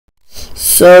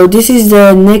So this is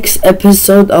the next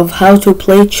episode of how to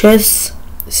play chess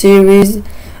series.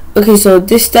 Okay, so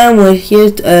this time we're here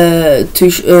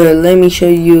let me show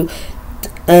you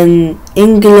an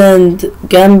England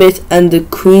gambit and the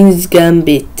Queen's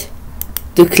gambit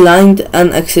declined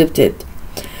and accepted.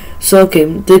 So okay,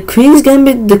 the Queen's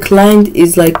gambit declined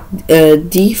is like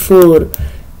d4,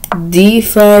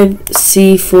 d5,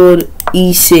 c4,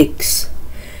 e6.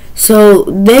 So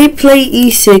they play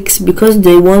e6 because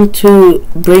they want to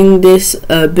bring this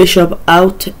bishop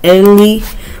out early,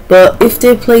 but if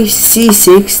they play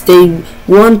c6 they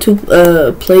want to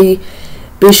play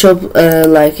bishop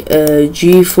like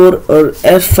g4 or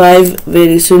f5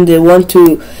 very soon. They want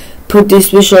to put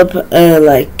this bishop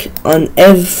like on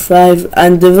f5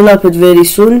 and develop it very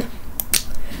soon.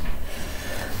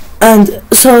 And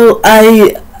so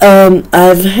I've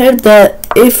heard that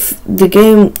if the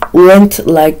game went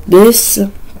like this,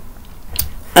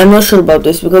 I'm not sure about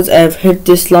this because I've heard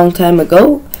this long time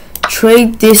ago,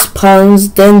 trade these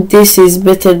pawns, then this is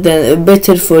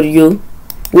better for you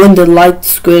when the light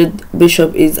squared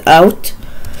bishop is out,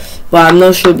 but I'm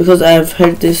not sure because I've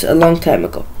heard this a long time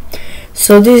ago.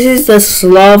 So this is the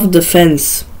Slav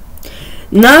defense.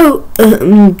 Now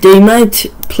they might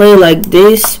play like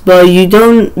this, but you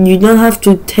don't have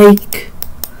to take.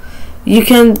 You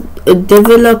can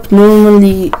develop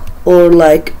normally, or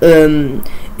like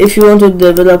if you want to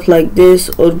develop like this,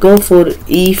 or go for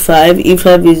e5.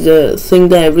 e5 is a thing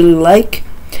that I really like,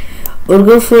 or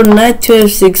go for knight to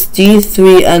f6,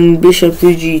 g3 and bishop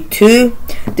to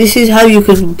g2. This is how you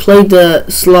could play the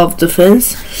Slav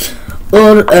defense.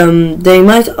 Or they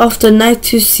might after knight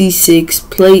to c6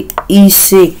 play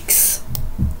e6,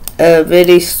 a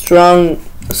very strong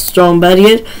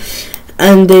barrier,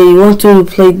 and they want to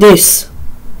play this.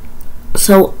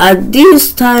 So at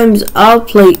these times I'll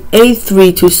play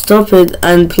a3 to stop it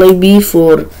and play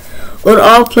b4, or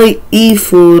I'll play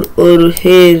e4, or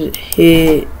here,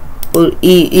 or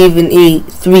even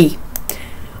e3,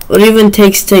 or even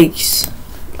takes.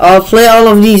 I'll play all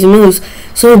of these moves.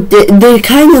 So they're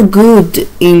kind of good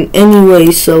in any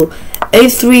way. So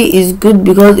a3 is good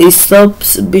because it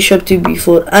stops bishop to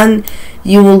b4, and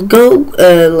you will go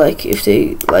like if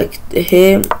they like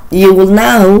here, you're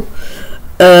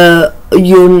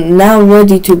now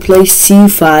ready to play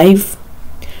c5,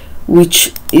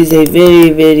 which is a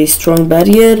very strong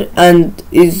barrier and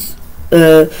is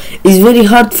very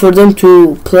hard for them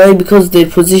to play because their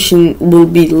position will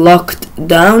be locked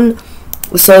down.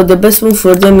 So the best move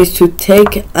for them is to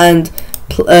take, and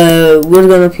we're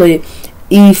gonna play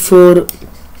e4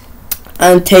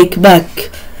 and take back.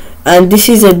 And this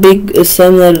is a big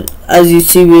center, as you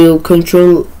see. We'll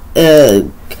control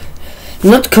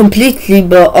not completely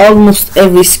but almost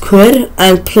every square,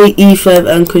 and play e5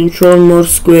 and control more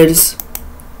squares.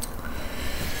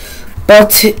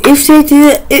 But if they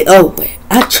did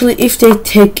if they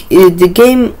take the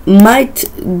game might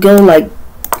go like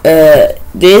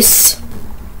this.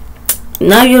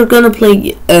 Now you're gonna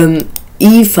play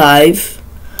e5.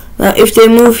 Now if they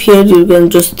move here, you're gonna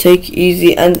just take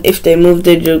easy, and if they move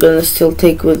there, you're gonna still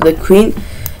take with the queen.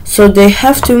 So they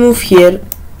have to move here,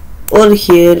 or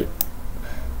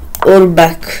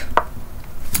back.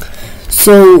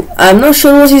 So I'm not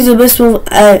sure what is the best move.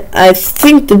 I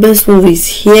think the best move is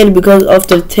here, because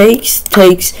after takes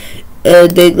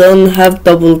they don't have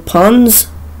double pawns,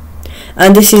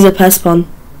 and this is a pass pawn.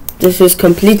 This is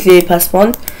completely a pass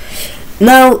pawn.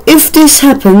 Now if this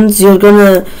happens, you're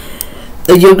gonna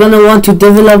want to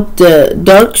develop the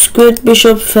dark squared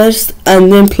bishop first,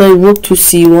 and then play rook to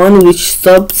c1, which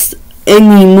stops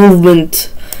any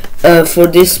movement for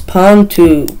this pawn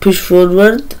to push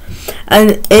forward.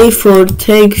 And a4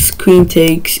 takes, queen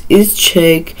takes is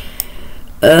check,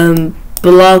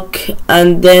 block,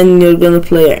 and then you're gonna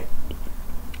play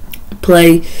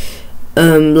queen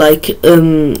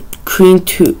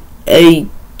to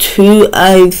a2,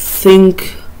 I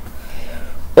think,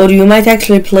 or you might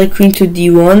actually play queen to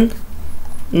d1.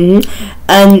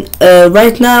 And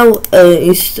right now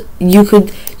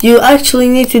you actually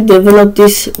need to develop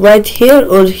this right here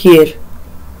or here.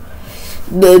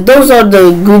 Those are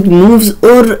the good moves.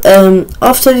 Or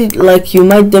after it, like, you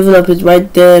might develop it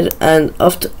right there, and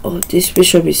after this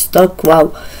bishop is stuck,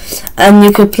 wow. And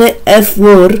you can play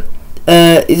f4.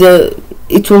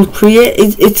 It will create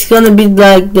it's gonna be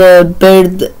like the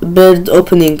bird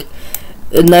opening,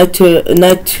 knight to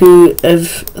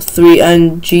f3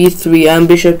 and g3 and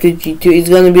bishop to g2. It's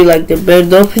gonna be like the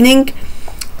bird opening.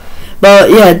 But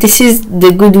yeah, this is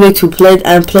the good way to play it,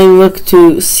 and play rook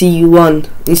to c1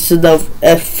 instead of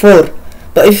f4.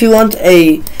 But if you want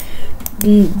a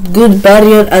good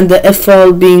barrier and the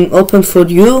f4 being open for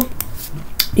you,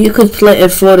 You could play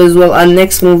f4 as well, and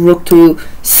next move rook to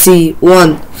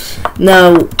c1.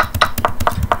 Now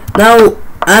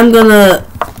I'm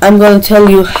gonna tell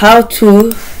you how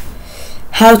to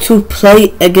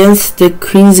play against the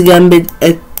Queen's Gambit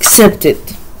accepted.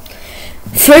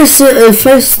 First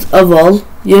of all,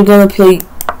 you're gonna play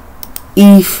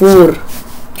e4.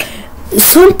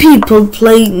 Some people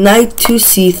play knight to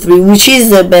c3, which is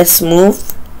the best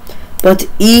move, but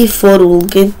e4 will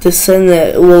get the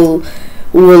center,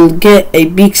 will get a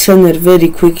big center very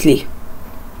quickly.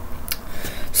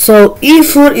 So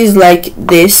e4 is like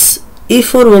this.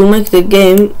 e4 will make the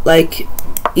game like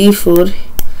e4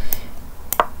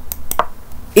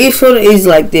 is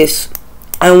like this,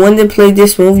 and when they play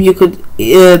this move, you could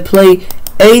play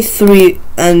a3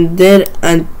 and there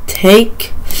and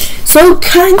take. So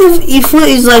kind of e4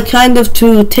 is like kind of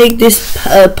to take this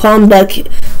pawn back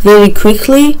very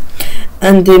quickly,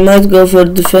 and they might go for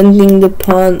defending the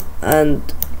pawn, and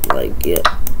like, yeah,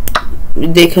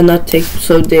 they cannot take,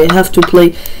 so they have to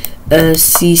play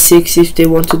c6 if they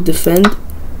want to defend.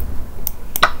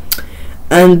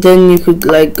 And then you could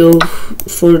like go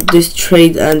for this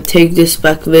trade and take this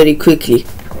back very quickly.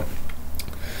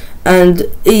 And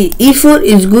e4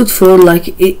 is good for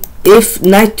like if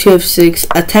knight to f6,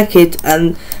 attack it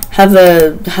and have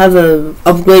a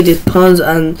upgraded pawns,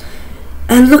 and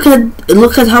look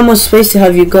at how much space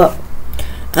have you got.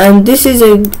 And this is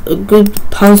a good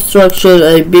pawn structure,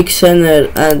 a big center,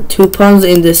 and 2 pawns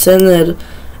in the center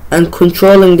and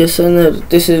controlling the center.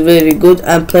 This is very good.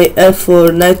 And play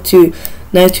f4, knight to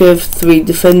f3,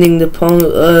 defending the pawn,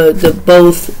 the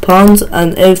both pawns,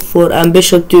 and f4 and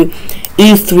bishop to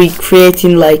e3,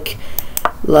 creating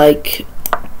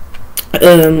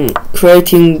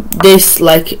creating this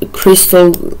like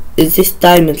crystal. Is this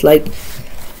diamond? Like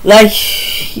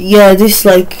yeah, this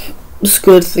like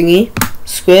square thingy,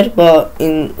 square, but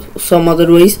in some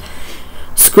other ways,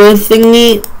 square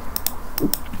thingy.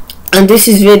 And this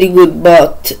is very good,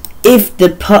 but if a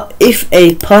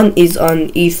pawn is on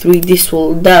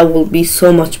e3, that will be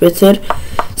so much better.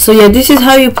 So yeah, this is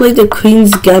how you play the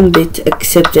Queen's Gambit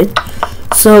accepted.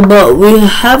 So but we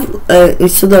have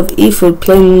instead of e4,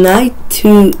 play knight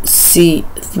to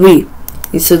c3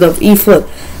 instead of e4.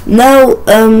 Now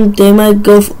they might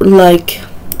go for like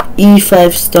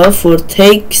e5 stuff, or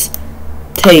take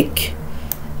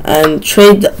and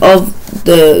trade of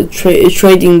the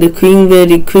trading the queen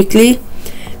very quickly,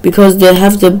 because they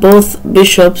have the both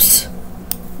bishops.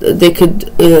 They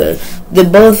could the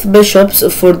both bishops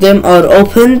for them are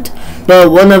opened,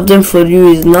 but one of them for you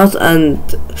is not, and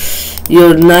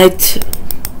your knight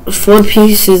 4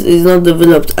 pieces is not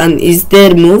developed and is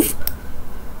their move.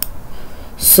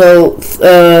 So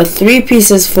 3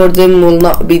 pieces for them will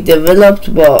not be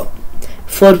developed, but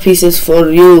 4 pieces for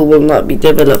you will not be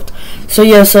developed. So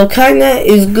yeah, so kinda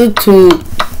is good to,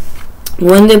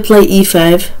 when they play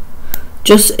e5,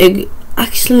 just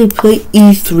actually play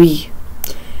e3.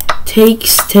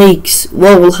 Takes.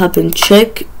 What will happen?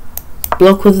 Check,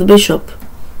 block with the bishop.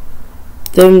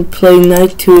 Then play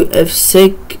knight to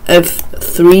f6,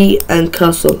 f3, and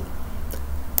castle.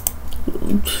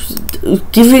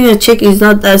 Giving a check is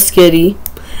not that scary,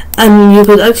 and you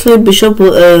could actually bishop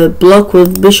block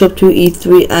with bishop to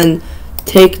e3 and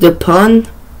take the pawn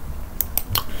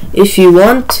if you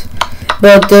want.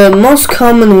 But the most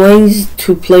common ways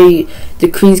to play the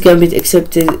Queen's Gambit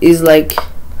accepted is like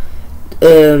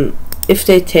if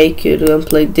they take, you're gonna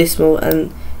play this move,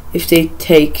 and if they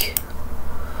take,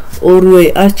 or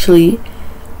wait, actually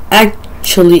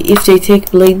if they take,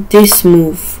 play this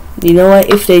move. You know what?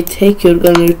 If they take, you're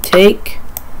gonna take,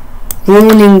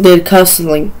 ruining their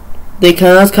castling. They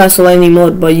cannot castle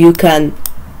anymore, but you can.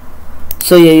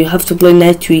 So yeah, you have to play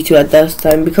knight to e2 at that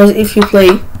time, because if you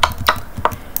play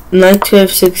knight to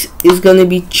f6, is gonna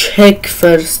be check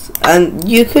first, and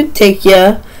you could take,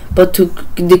 yeah, but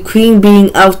the queen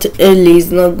being out early is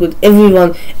not good.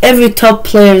 Every top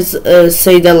players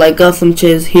say that, like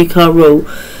gothamchess,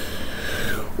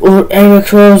 or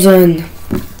Eric Rosen.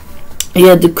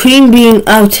 Yeah, the queen being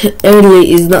out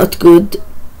early is not good.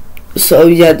 So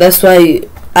yeah, that's why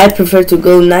I prefer to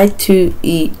go knight to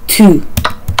e2,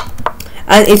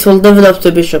 and it will develop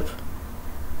the bishop.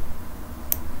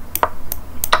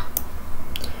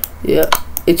 Yeah,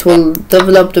 it will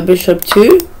develop the bishop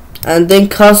too, and then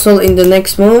castle in the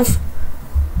next move.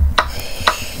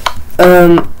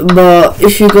 But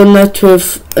if you go knight to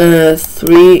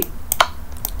f3,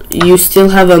 you still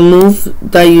have a move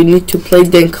that you need to play,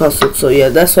 then castle. So yeah,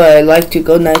 that's why I like to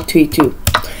go knight to e2.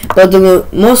 But the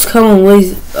most common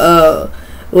ways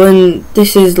when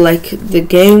this is like the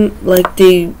game, like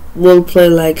they will play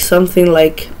like something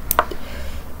like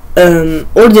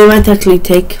or they might actually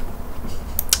take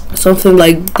something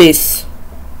like this,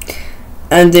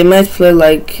 and they might play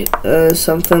like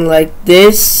something like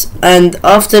this, and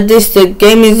after this the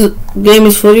game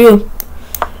is for you.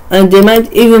 And they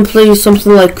might even play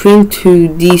something like queen to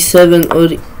d7 or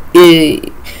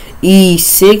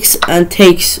e6 and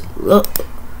takes.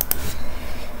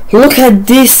 Look at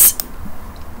this.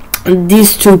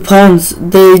 These 2 pawns,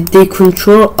 they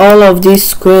control all of these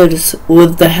squares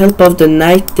with the help of the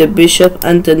knight, the bishop,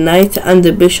 and the knight, and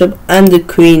the bishop, and the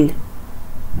queen.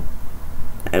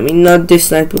 I mean, not this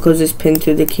knight because it's pinned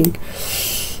to the king.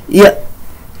 Yeah.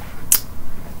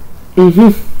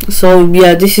 So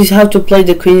yeah, this is how to play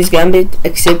the Queen's Gambit.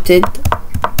 Accepted.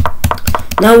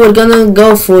 Now we're gonna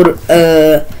go for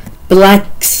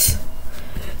black's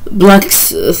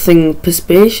thing,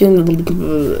 participation.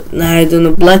 Nah, I don't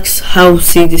know. Black's how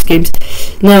see these games.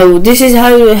 Now this is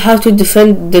how to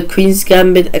defend the Queen's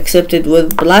Gambit. Accepted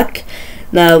with black.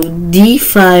 Now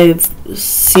d5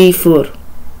 c4.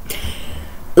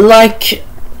 Like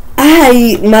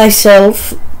I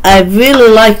myself, I really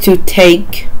like to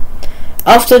take.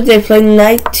 After they play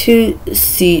knight to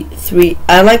c3,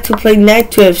 I like to play knight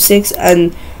to f6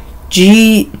 and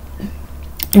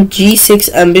g6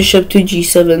 and bishop to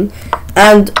g7.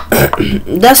 And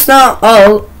that's not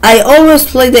all. I always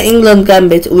play the England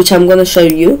Gambit, which I'm gonna show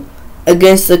you,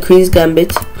 against the Queen's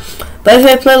Gambit. But if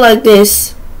I play like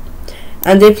this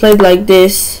and they played like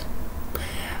this,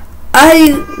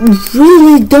 I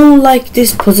really don't like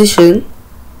this position,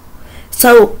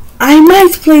 so I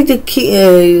might play the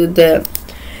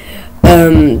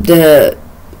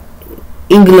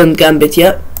England Gambit,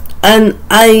 yeah, and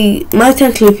I might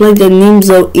actually play the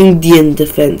Nimzo Indian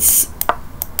defense,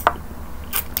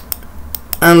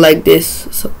 and like this.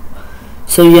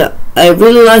 So yeah, I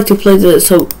really like to play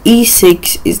so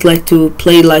e6 is like to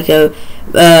play like a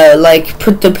like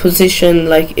put the position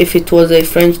like if it was a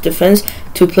French defense,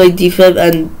 to play d5,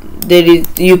 and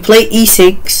you play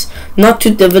e6 not to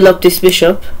develop this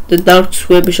bishop, the dark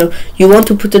square bishop. You want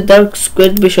to put the dark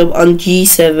squared bishop on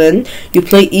g7. You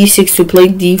play e6 to play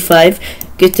d5,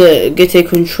 get a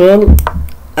control,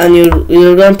 and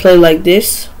you're gonna play like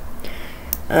this,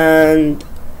 and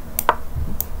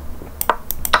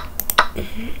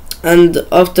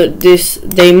after this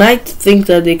they might think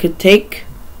that they could take,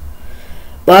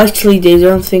 but actually they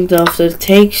don't think that after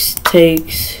takes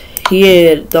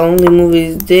here the only move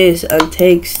is this, and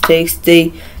takes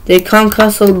they can't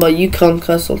castle, but you can't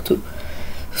castle too.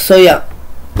 So yeah,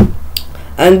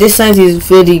 and this side is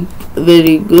very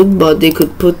good, but they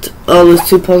could put always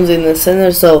 2 pawns in the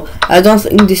center, so I don't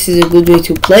think this is a good way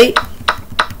to play.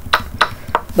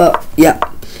 But yeah,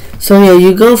 so yeah,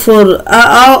 you go for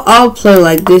I'll play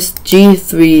like this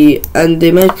g3, and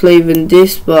they might play even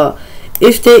this, but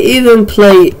if they even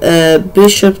play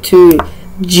bishop to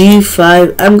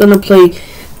g5, I'm gonna play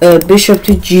bishop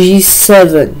to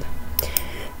g7,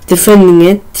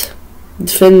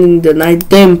 defending the knight,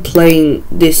 then playing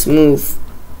this move.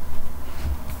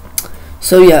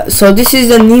 So yeah, so this is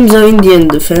the Nimzo Indian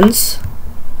defense,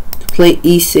 to play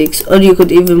e6, or you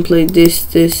could even play this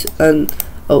and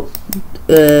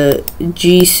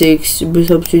g6,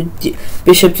 bishop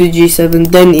to g7,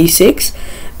 then e6.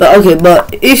 But okay,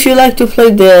 but if you like to play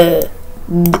the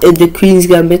Queen's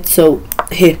Gambit, so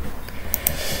here.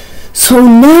 So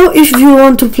now if you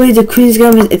want to play the Queen's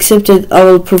Gambit, accepted, I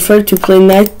will prefer to play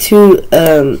knight to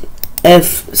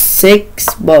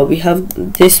f6, but we have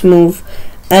this move,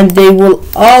 and they will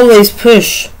always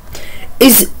push.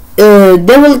 They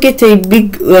will get a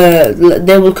big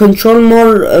they will control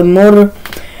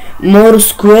more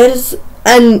squares,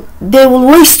 and they will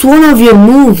waste one of your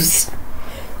moves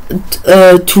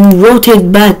to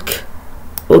rotate back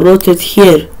or rotate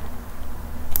here.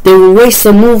 They will waste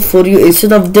a move for you.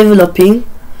 Instead of developing,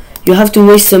 you have to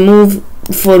waste a move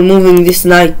for moving this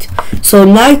knight. So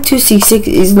knight to c6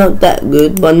 is not that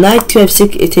good, but knight to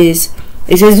f6 it is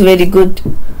very good.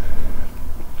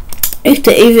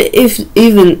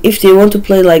 If they want to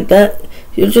play like that,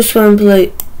 you're just going to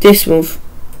play this move.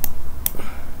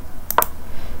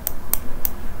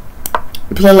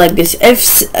 Play like this.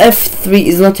 F3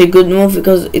 is not a good move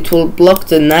because it will block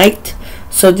the knight,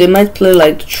 so they might play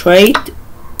like trade.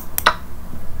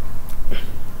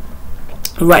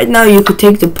 Right now you could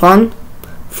take the pawn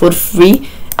for free.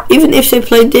 Even if they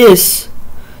play this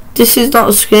is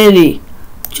not scary.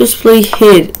 Just play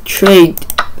here, trade.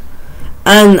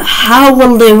 And how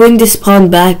will they win this pawn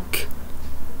back?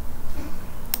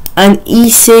 And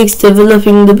e6,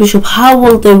 developing the bishop, how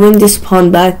will they win this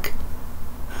pawn back?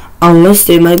 Unless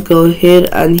they might go here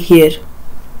and here,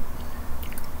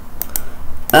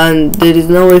 and there is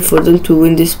no way for them to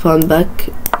win this pawn back.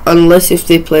 unless if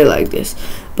they play like this.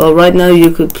 But right now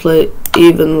you could play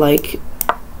even like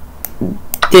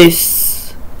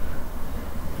this,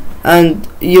 and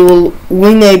you will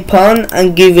win a pawn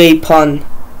and give a pawn.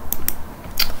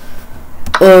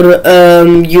 Or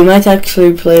you might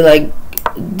actually play like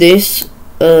this.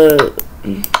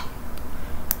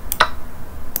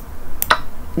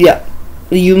 Yeah,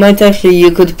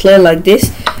 you could play like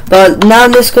this. But now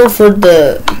let's go for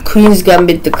the Queen's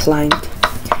Gambit declined.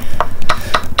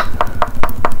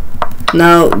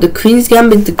 Now the Queen's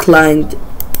Gambit declined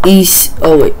is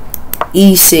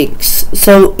e6.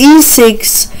 So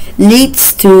e6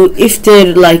 leads to, if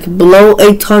they're like below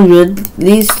 800,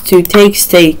 leads to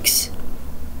takes.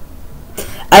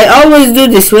 I always do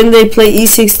this when they play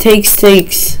e6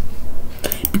 takes,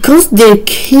 because their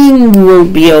king will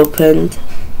be opened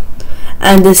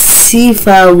and the c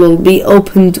file will be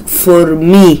opened for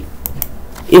me.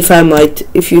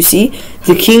 If you see,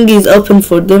 the king is open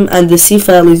for them and the c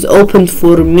file is open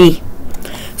for me.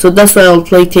 So that's why I'll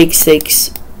play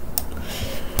takes.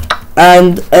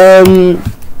 And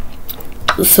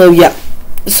so yeah.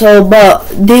 So but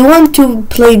they want to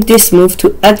play this move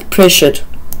to add pressure.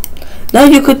 Now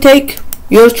you could take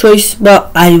your choice,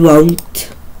 but I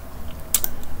won't.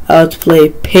 I would play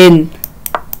pin.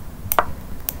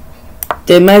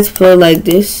 They might play like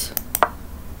this.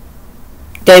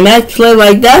 They might play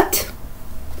like that.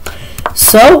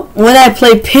 So when I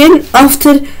play pin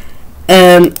after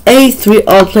a3,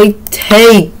 I'll play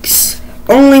takes.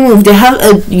 Only move they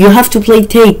have. You have to play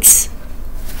takes,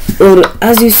 or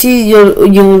as you see,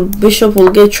 your bishop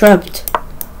will get trapped.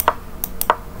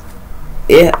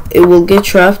 Yeah, it will get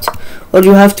trapped, or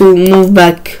you have to move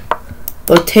back.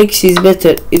 But takes is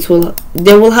better.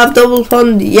 They will have double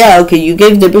pawn. Yeah, okay, you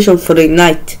gave the bishop for a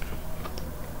knight,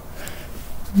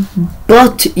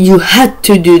 but you had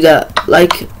to do that.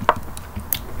 Like,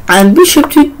 and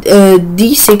bishop to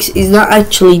d6 is not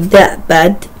actually that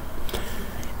bad.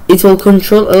 It will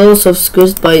control a lot of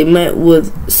squares, by met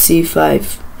with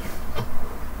c5,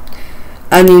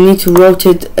 and you need to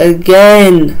rotate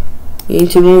again. You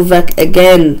need to move back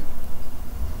again,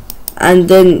 and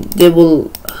then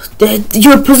your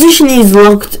position is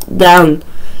locked down.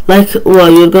 Like, well,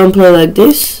 you're gonna play like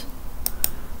this,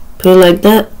 play like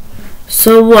that.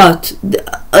 So what?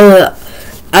 At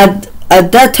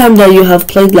that time that you have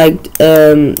played like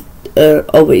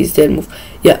always their move.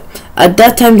 Yeah, at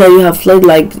that time that you have played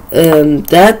like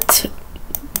that.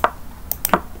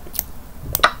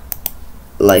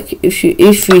 Like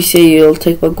if we say you'll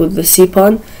take back with the c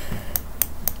pawn.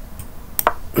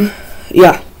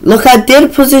 Yeah, look at their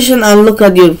position and look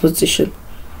at your position.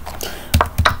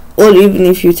 Or even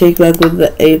if you take back with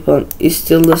the a pawn, it's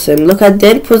still the same. Look at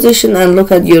their position and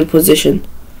look at your position.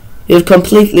 You're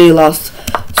completely lost.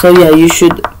 So yeah, you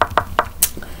should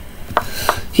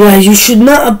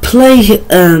not play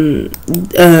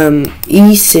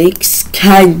e6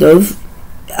 kind of.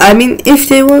 I mean, if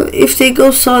they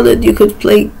go solid, you could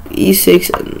play e6,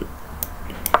 and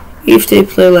if they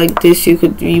play like this,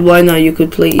 why not? You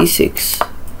could play e6.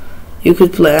 You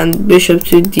could play and bishop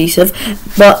to d7.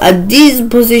 But at these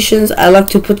positions, I like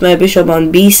to put my bishop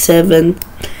on b7.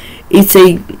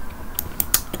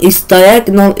 It's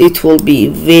diagonal. It will be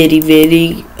very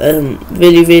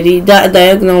that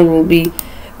diagonal will be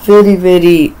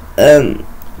very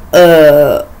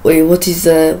wait, what is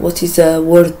the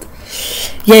word?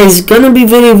 Yeah, it's gonna be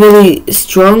very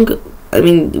strong. I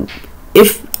mean,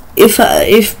 if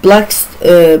black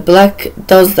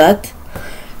does that,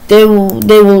 they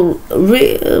will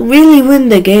really win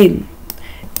the game.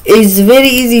 It's very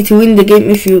easy to win the game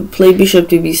if you play bishop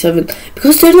to b7,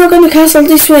 because they're not gonna castle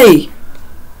this way.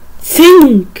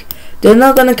 Think, they're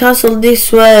not gonna castle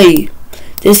this way.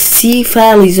 The c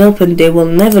file is open. They will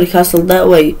never castle that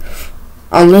way,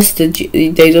 unless they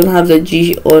don't have the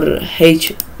g or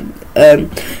h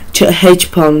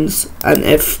pawns and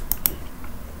f.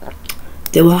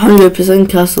 They will 100%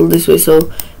 castle this way.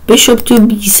 So bishop to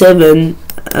b7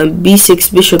 and b6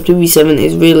 bishop to b7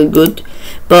 is really good,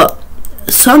 but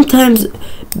sometimes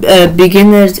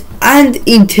beginners and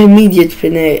intermediate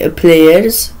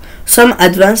players, some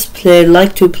advanced players,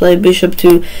 like to play bishop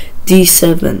to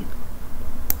d7,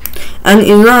 and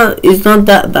it's not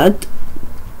that bad.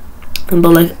 But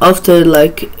like after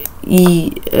like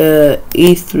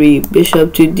e3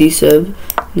 bishop to d7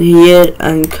 here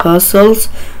and castles.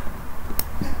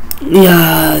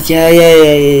 Yeah.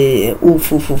 Oof.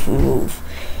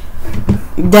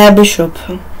 That bishop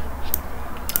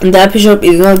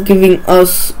is not giving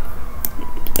us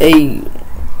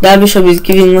that bishop is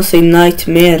giving us a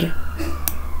nightmare.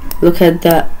 Look at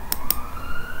that.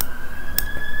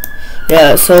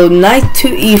 Yeah, so knight to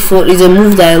e4 is a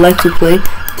move that I like to play.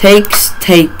 Takes,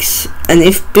 takes, and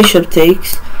if bishop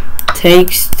takes,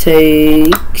 takes,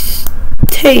 takes,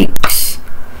 takes.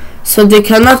 So they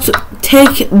cannot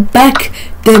take back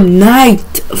the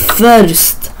knight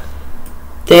first.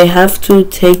 They have to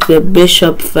take the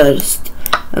bishop first.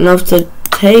 And after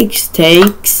takes,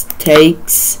 takes,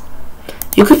 takes,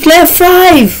 you could play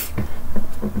f5.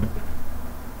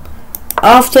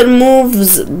 After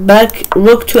moves back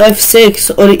rook to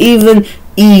f6 or even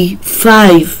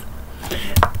e5.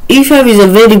 e5 is a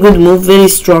very good move, very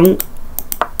strong.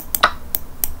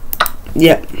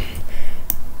 Yeah.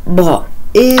 But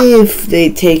if they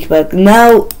take back,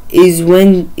 now is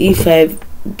when e5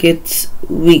 gets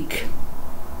weak.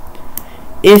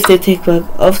 If they take back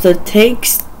after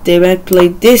takes, they might play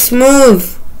this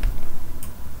move.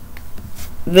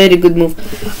 Very good move.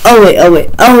 Oh wait, oh wait,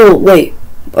 oh wait,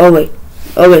 oh wait,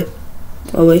 oh wait,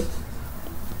 oh wait,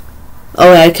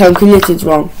 oh wait, I calculated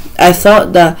wrong. I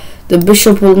thought that the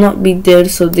bishop will not be there,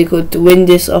 so they could win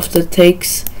this after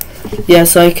takes. Yeah,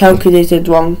 so I calculated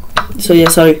wrong. So yeah,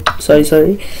 sorry.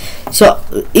 So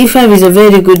e5 is a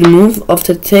very good move.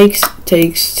 After takes,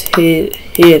 takes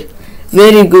here.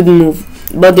 Very good move.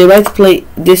 But they might play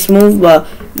this move, but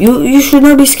you should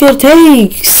not be scared.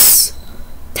 Takes.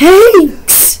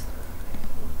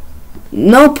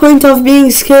 No point of being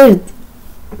scared.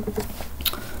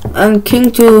 And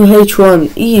king to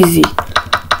h1, easy.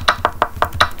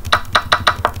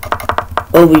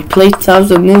 Oh, we played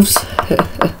 1,000 moves.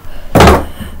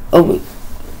 Oh,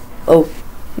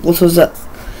 what was that?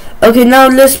 Okay, now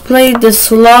let's play the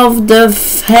Slav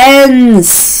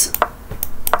defense.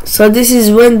 So this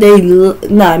is when they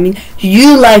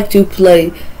you like to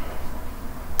play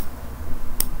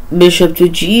bishop to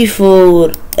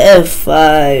g4,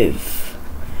 f5.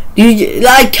 You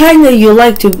like you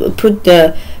like to put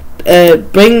the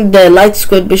bring the light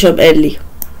squared bishop early.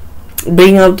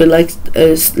 Bring out the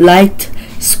light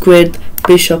squared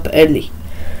bishop early.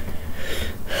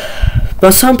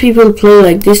 But some people play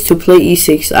like this to play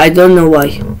e6. I don't know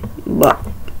why. But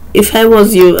if I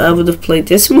was you, I would have played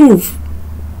this move.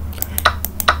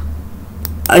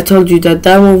 I told you that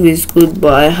move is good,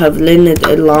 but I have learned it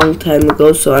a long time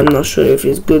ago, so I'm not sure if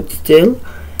it's good still.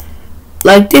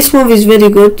 Like this move is very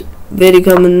good, very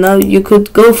common now. You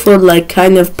could go for like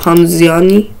kind of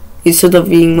Ponziani instead of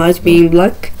being white, being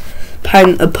black.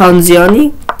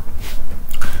 Ponziani.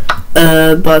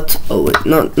 But oh wait,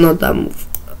 not that move.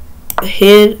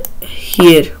 Here.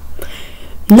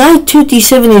 Knight to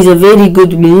d7 is a very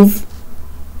good move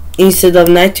instead of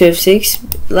knight to f6.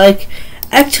 Like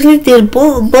actually they're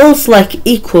both like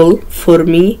equal for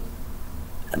me,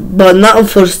 but not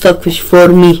for Stockfish, for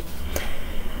me.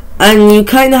 And you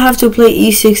kind of have to play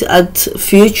e6 at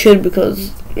future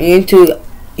because you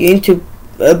need to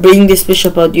bring this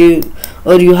bishop out,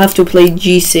 or you have to play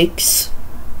g6.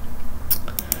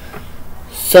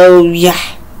 So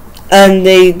yeah, and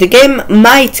the game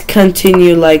might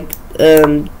continue like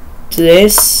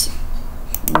this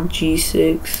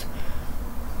g6.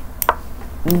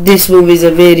 This move is a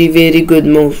very good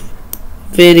move.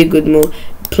 Very good move.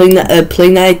 Play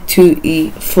knight to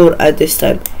e4 at this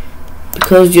time,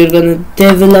 because you're gonna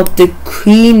develop the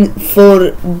queen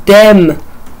for them.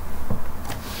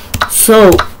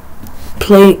 So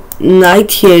play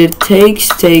knight here, takes,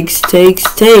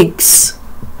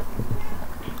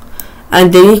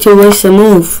 and they need to waste a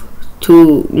move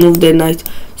to move their knight.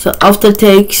 So after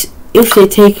takes, if they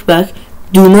take back,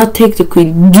 do not take the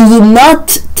queen. Do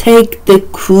not take the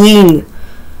queen.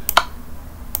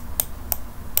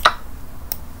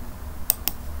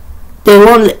 They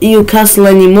won't let you castle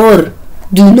anymore.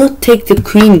 Do not take the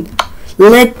queen.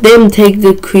 Let them take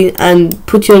the queen and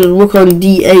put your rook on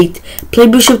d8. Play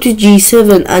bishop to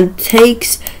g7 and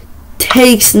takes.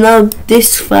 Now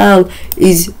this file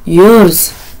is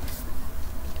yours.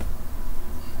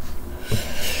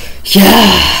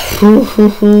 Yeah.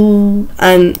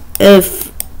 And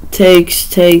if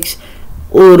takes,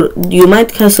 or you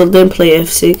might castle, then play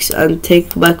f6 and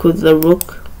take back with the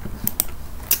rook.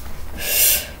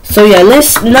 So yeah,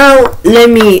 let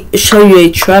me show you a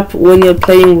trap when you're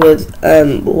playing with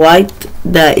white.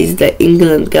 That is the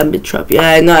England gambit trap. Yeah,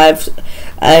 I know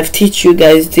I've teach you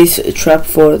guys this trap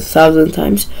for 1,000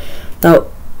 times. Now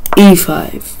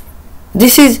e5.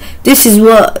 This is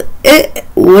what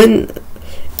when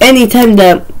anytime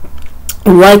that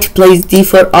white plays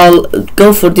d4, I'll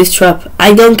go for this trap.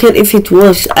 I don't care if it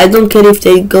works. I don't care if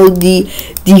they go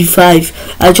d5.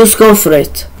 I just go for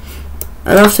it.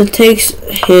 And after takes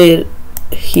here,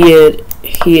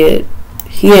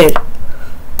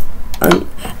 and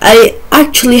I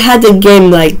actually had a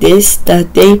game like this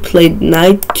that they played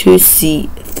knight to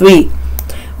c3,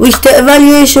 which the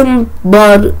evaluation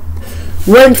bar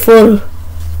went for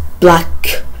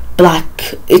black.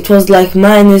 It was like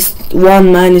 -1,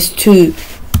 -2.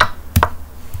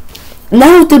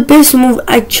 Now the best move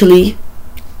actually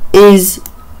is,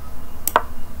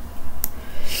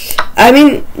 I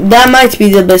mean, that might be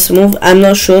the best move, I'm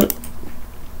not sure.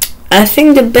 I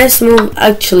think the best move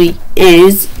actually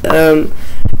is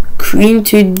queen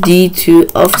to d2.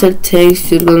 After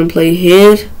takes, you're gonna play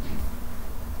here,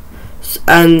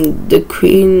 and the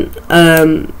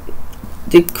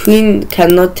queen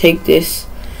cannot take this,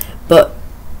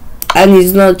 and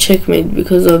it's not checkmate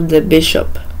because of the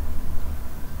bishop.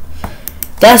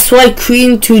 That's why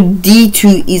queen to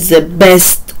d2 is the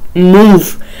best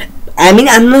move. I mean,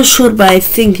 I'm not sure, but I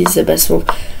think it's the best move.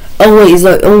 Oh wait, it's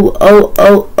like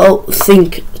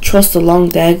think. Trust the long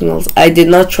diagonals. I did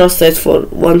not trust that for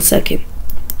 1 second.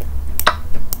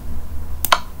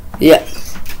 Yeah.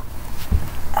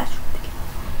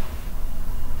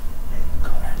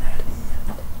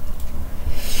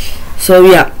 So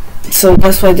yeah. So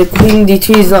that's why the queen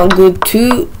d2 is not good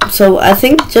too. So I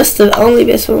think just the only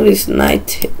best move is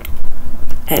knight.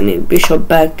 I mean, bishop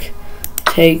back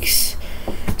takes.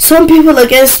 Some people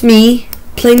against me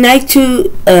play knight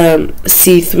to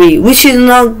c3, which is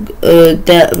not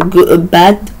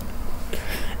bad.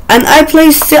 And I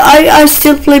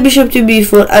still play bishop to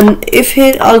b4. And if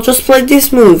here, I'll just play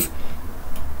this move.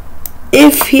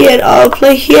 If here, I'll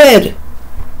play here.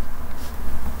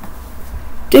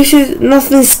 This is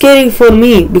nothing scary for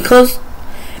me because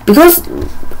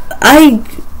I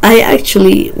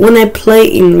actually, when I play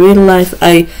in real life,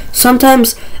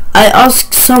 sometimes I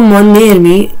ask someone near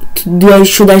me,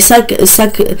 should I sack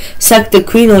the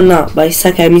queen or not? By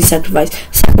sack I mean sacrifice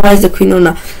the queen or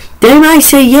not. Then I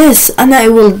say yes, and I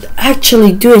will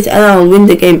actually do it, and I'll win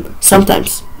the game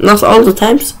sometimes, not all the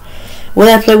times. When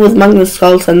I play with Magnus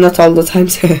Carlsen, not all the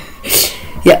times.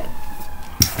 Yeah.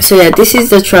 So yeah, this is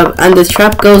the trap, and the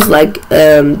trap goes like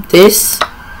this,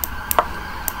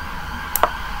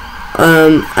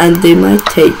 and they might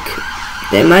take,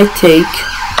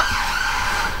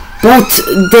 but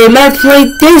they might play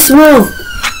this move,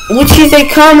 which is a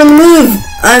common move,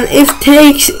 and if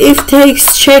takes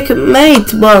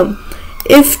checkmate. But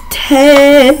if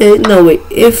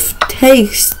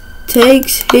takes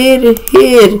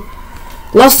here.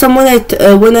 Last time when I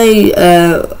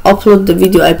upload the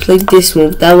video, I played this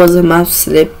move. That was a mouse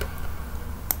slip.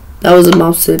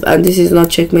 And this is not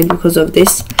checkmate because of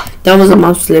this. That was a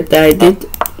mouse slip that I did.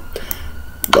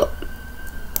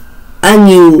 And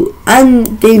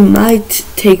they might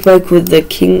take back with the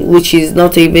king, which is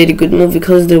not a very good move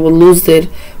because they will lose their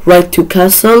right to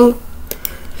castle,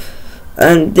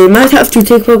 and they might have to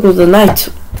take back with the knight.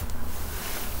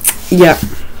 Yeah.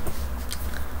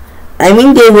 I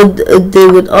mean, they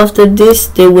would after this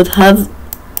they would have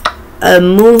a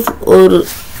move, or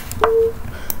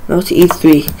not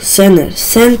e3,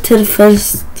 center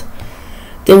first.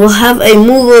 They will have a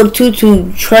move or two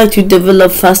to try to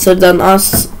develop faster than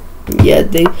us. Yeah,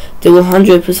 they will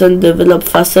 100% develop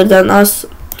faster than us,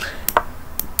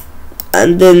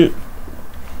 and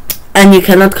you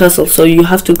cannot castle, so you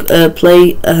have to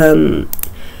play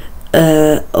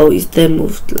is they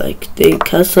moved like they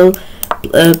castle.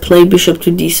 Play bishop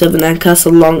to d7 and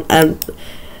castle long, and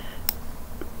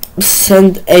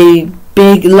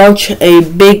launch a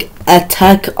big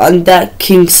attack on that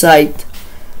king side.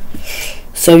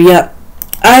 So yeah,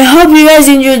 I hope you guys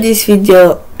enjoyed this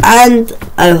video, and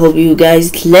I hope you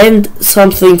guys learned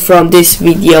something from this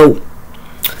video,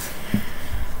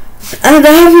 and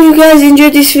I hope you guys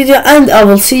enjoyed this video, and I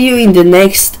will see you in the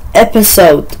next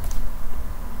episode.